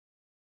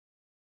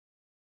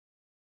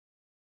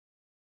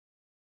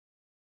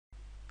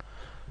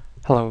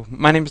Hello,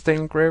 my name is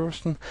Daniel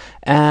Graverson,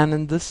 and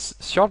in this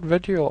short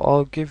video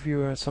I'll give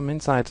you some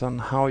insights on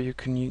how you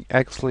can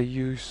actually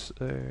use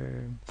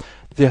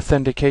the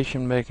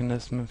authentication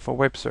mechanism for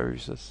web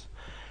services.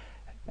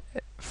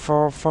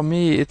 For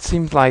me, it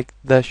seems like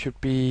there should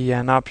be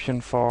an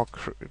option for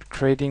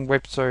creating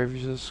web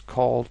services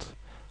called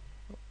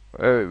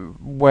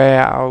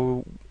where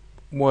I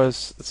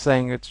was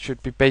saying it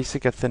should be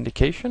basic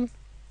authentication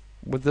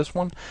with this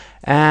one,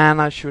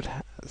 and I should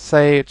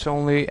say it's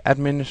only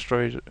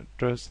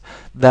administrators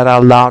that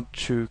are allowed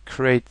to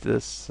create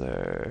this,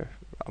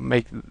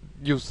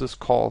 use this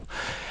call.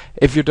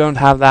 If you don't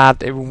have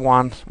that,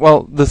 everyone,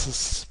 well, this is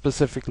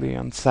specifically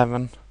on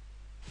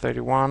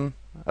 731,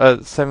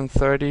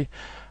 730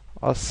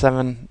 or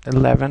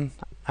 711.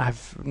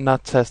 I've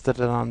not tested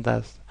it on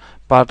this,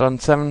 but on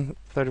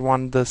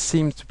 731 there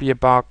seems to be a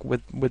bug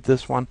with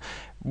this one.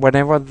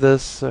 Whenever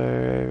this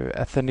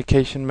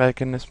authentication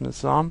mechanism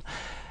is on,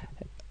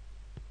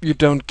 you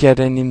don't get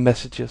any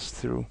messages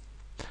through.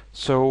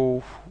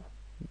 So,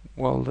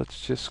 well, let's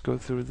just go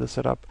through the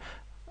setup.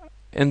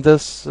 In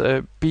this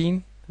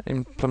bean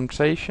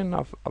implementation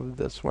of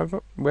this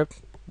web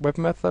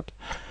method,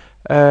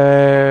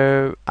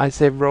 I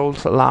say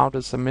roles allowed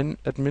as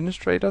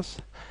administrators,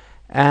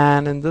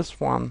 and in this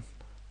one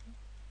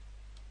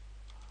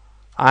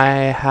I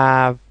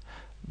have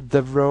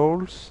the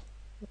roles,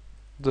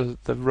 the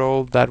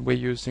role that we're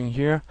using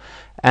here,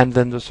 and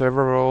then the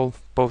server role,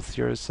 both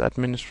here as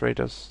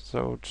administrators,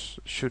 so it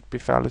should be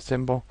fairly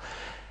simple.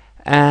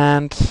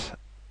 And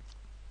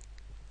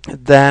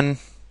then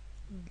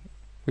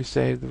we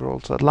say the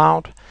roles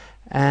allowed,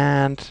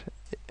 and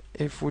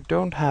if we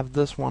don't have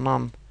this one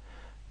on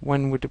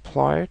when we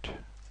deploy it,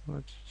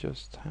 let's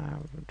just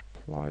have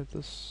deploy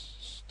this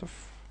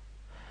stuff,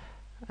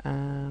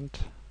 and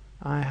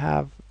I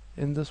have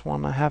in this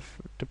one I have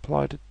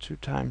deployed it 2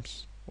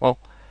 times. Well,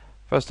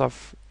 first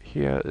off,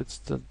 here it's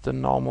the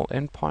normal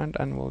endpoint,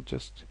 and we'll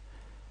just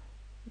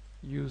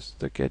use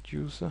the get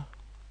user,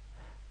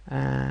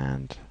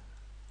 and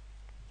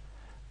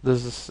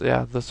this is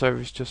the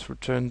service just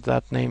returned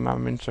that name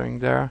I'm entering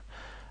there.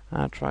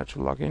 I'll try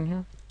to log in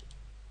here,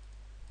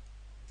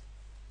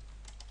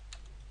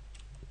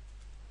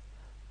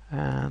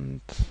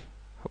 and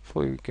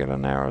hopefully we get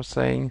an error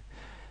saying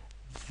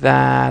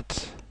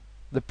that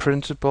the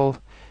principal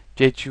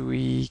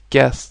J2E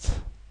guest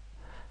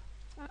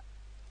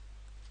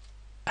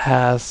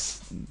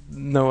has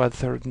no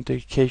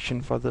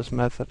authentication for this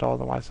method.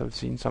 Otherwise I've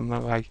seen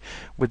something like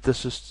with the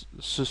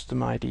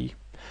system ID.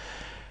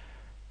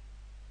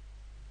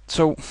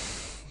 So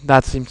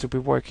that seems to be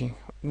working.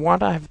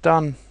 What I've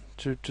done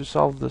to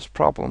solve this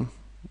problem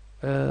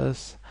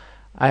is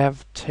I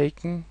have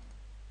taken,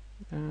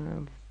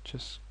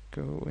 just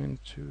go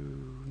into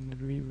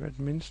NetWeaver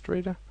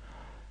administrator,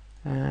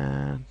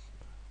 and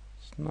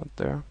it's not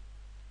there,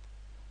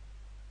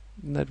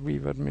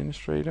 NetWeaver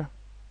administrator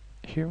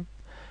here,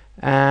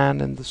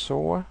 and in the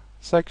SOA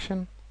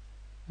section,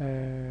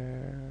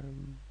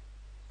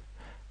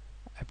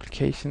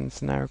 application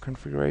scenario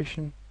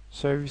configuration,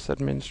 service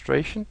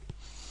administration.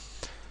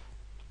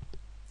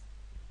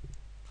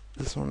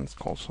 This one is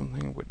called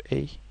something with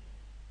A,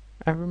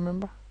 I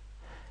remember.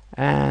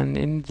 And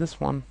in this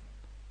one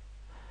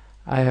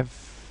I have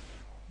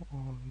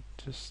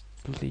just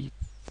delete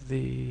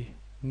the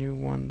new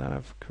one that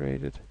I've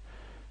created,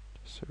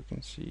 just so you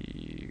can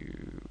see.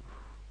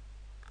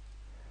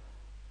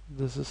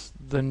 This is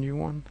the new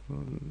one.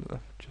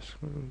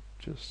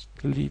 Just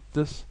delete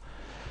this.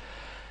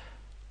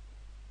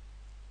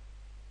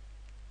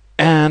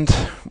 And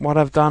what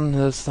I've done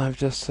is I've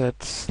just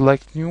said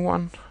select new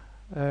one,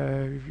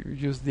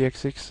 use the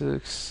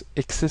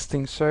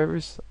existing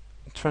service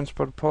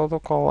transport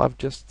protocol. I've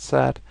just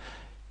said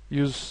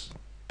use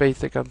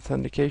basic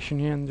authentication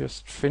here and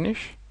just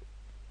finish.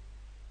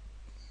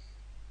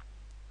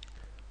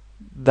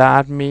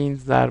 That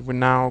means that we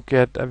now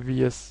get a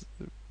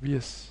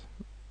VSTL.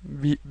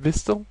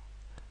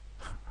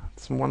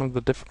 It's one of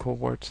the difficult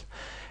words.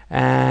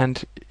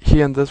 And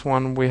here in this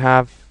one we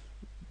have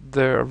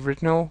the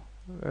original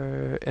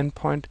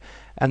endpoint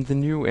and the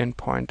new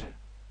endpoint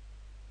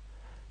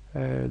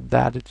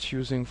that it's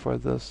using for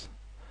this.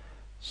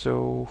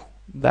 So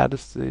that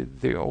is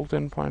the old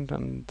endpoint,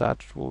 and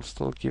that will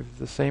still give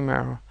the same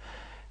error.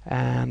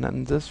 And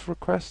in this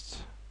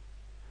request,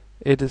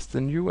 it is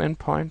the new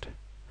endpoint,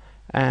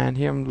 and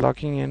here I'm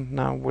logging in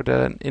now with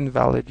an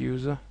invalid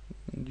user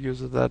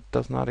that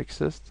does not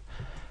exist,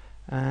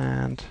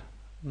 and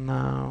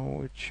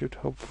now it should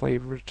hopefully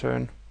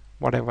return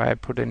whatever I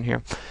put in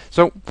here.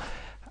 So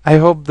I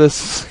hope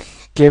this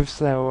gives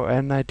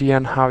an idea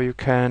on how you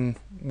can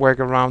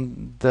work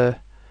around the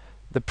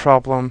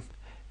problem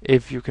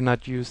if you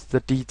cannot use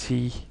the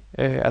DT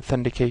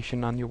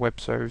authentication on your web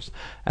service,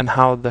 and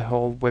how the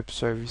whole web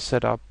service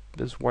setup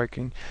is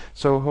working.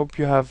 So hope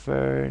you have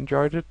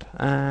enjoyed it,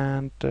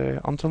 and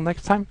until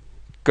next time,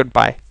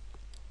 goodbye.